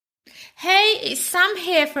Hey, it's Sam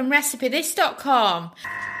here from RecipeThis.com.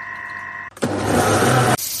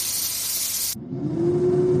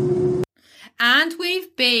 And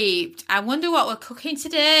we've beeped. I wonder what we're cooking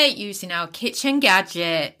today using our kitchen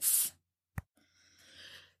gadgets.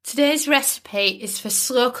 Today's recipe is for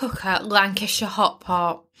slow cooker Lancashire hot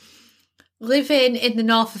pot. Living in the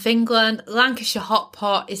north of England, Lancashire hot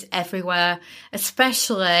pot is everywhere,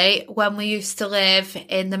 especially when we used to live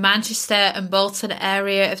in the Manchester and Bolton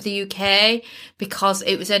area of the UK, because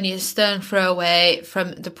it was only a stone throw away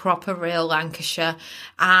from the proper real Lancashire,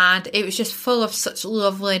 and it was just full of such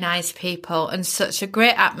lovely, nice people and such a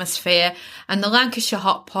great atmosphere. And the Lancashire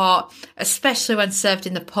hot pot, especially when served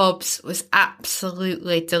in the pubs, was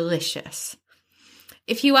absolutely delicious.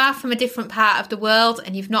 If you are from a different part of the world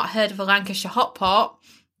and you've not heard of a Lancashire hot pot,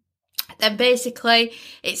 then basically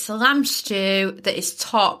it's a lamb stew that is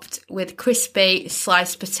topped with crispy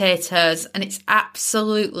sliced potatoes, and it's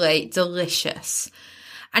absolutely delicious.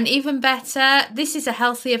 And even better, this is a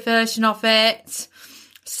healthier version of it.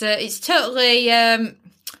 So it's totally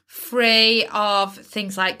free of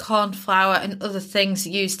things like corn flour and other things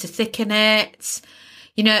used to thicken it.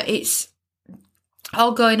 You know, it's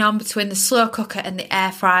all going on between the slow cooker and the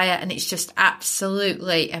air fryer, and it's just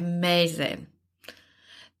absolutely amazing.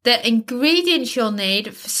 The ingredients you'll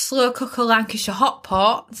need for slow cooker Lancashire hot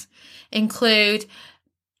pot include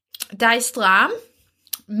diced lamb,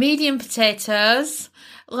 medium potatoes,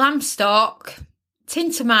 lamb stock,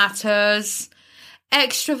 tin tomatoes,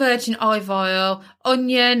 extra virgin olive oil,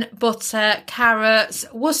 onion, butter, carrots,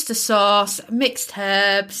 Worcester sauce, mixed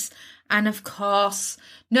herbs, and of course,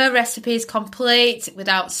 no recipe is complete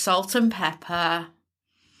without salt and pepper.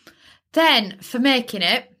 Then, for making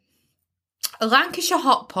it, a Lancashire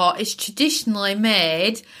hot pot is traditionally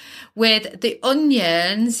made with the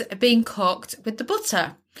onions being cooked with the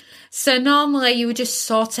butter. So normally you would just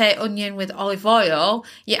saute onion with olive oil.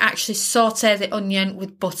 You actually saute the onion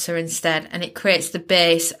with butter instead, and it creates the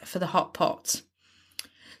base for the hot pot.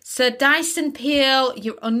 So dice and peel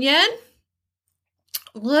your onion.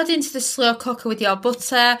 Load into the slow cooker with your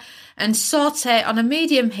butter and saute on a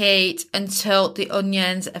medium heat until the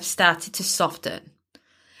onions have started to soften.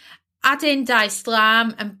 Add in diced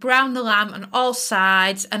lamb and brown the lamb on all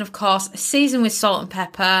sides, and of course season with salt and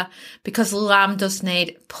pepper because lamb does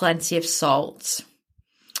need plenty of salt.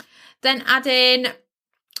 Then add in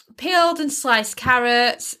peeled and sliced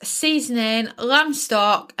carrots, seasoning, lamb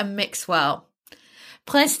stock and mix well.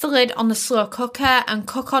 Place the lid on the slow cooker and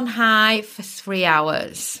cook on high for 3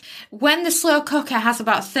 hours. When the slow cooker has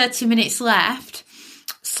about 30 minutes left,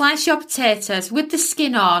 slice your potatoes with the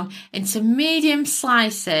skin on into medium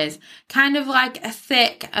slices, kind of like a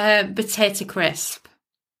thick potato crisp.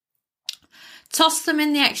 Toss them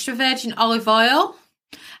in the extra virgin olive oil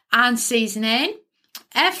and seasoning.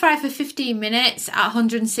 Air fry for 15 minutes at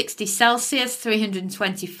 160 Celsius,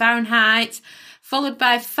 320 Fahrenheit, followed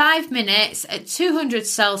by 5 minutes at 200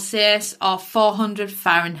 Celsius or 400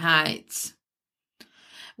 Fahrenheit.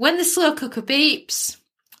 When the slow cooker beeps,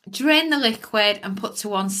 drain the liquid and put to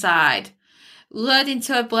one side. Load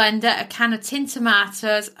into a blender a can of tin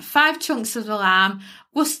tomatoes, 5 chunks of the lamb,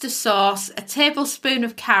 Worcester sauce, a tablespoon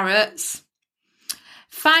of carrots,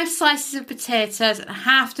 5 slices of potatoes and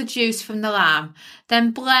half the juice from the lamb.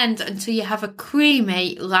 Then blend until you have a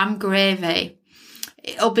creamy lamb gravy.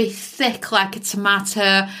 It'll be thick like a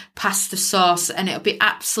tomato pasta sauce, and it'll be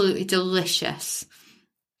absolutely delicious.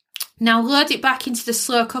 Now load it back into the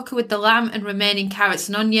slow cooker with the lamb and remaining carrots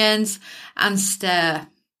and onions and stir.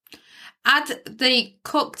 Add the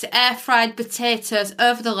cooked air-fried potatoes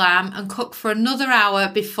over the lamb and cook for another hour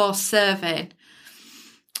before serving.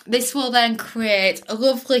 This will then create a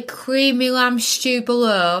lovely creamy lamb stew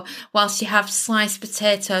below whilst you have sliced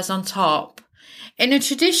potatoes on top. In a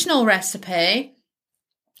traditional recipe,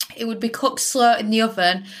 it would be cooked slow in the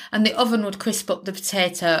oven and the oven would crisp up the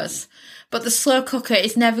potatoes. But the slow cooker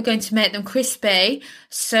is never going to make them crispy,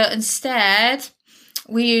 so instead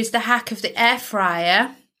we use the hack of the air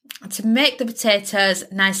fryer to make the potatoes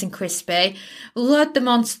nice and crispy, load them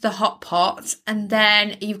onto the hot pot, and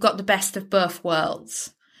then you've got the best of both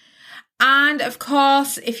worlds. And of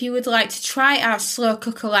course, if you would like to try our slow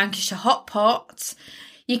cooker Lancashire hot pot,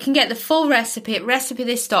 you can get the full recipe at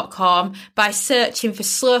RecipeThis.com by searching for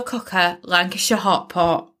slow cooker Lancashire hot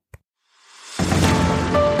pot.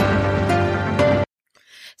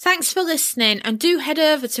 Thanks for listening, and do head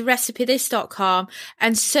over to recipethis.com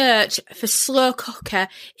and search for Slow Cooker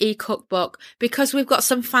e-cookbook, because we've got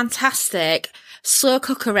some fantastic slow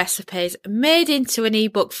cooker recipes made into an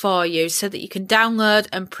ebook for you so that you can download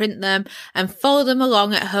and print them and follow them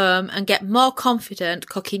along at home and get more confident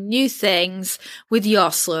cooking new things with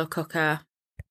your slow cooker.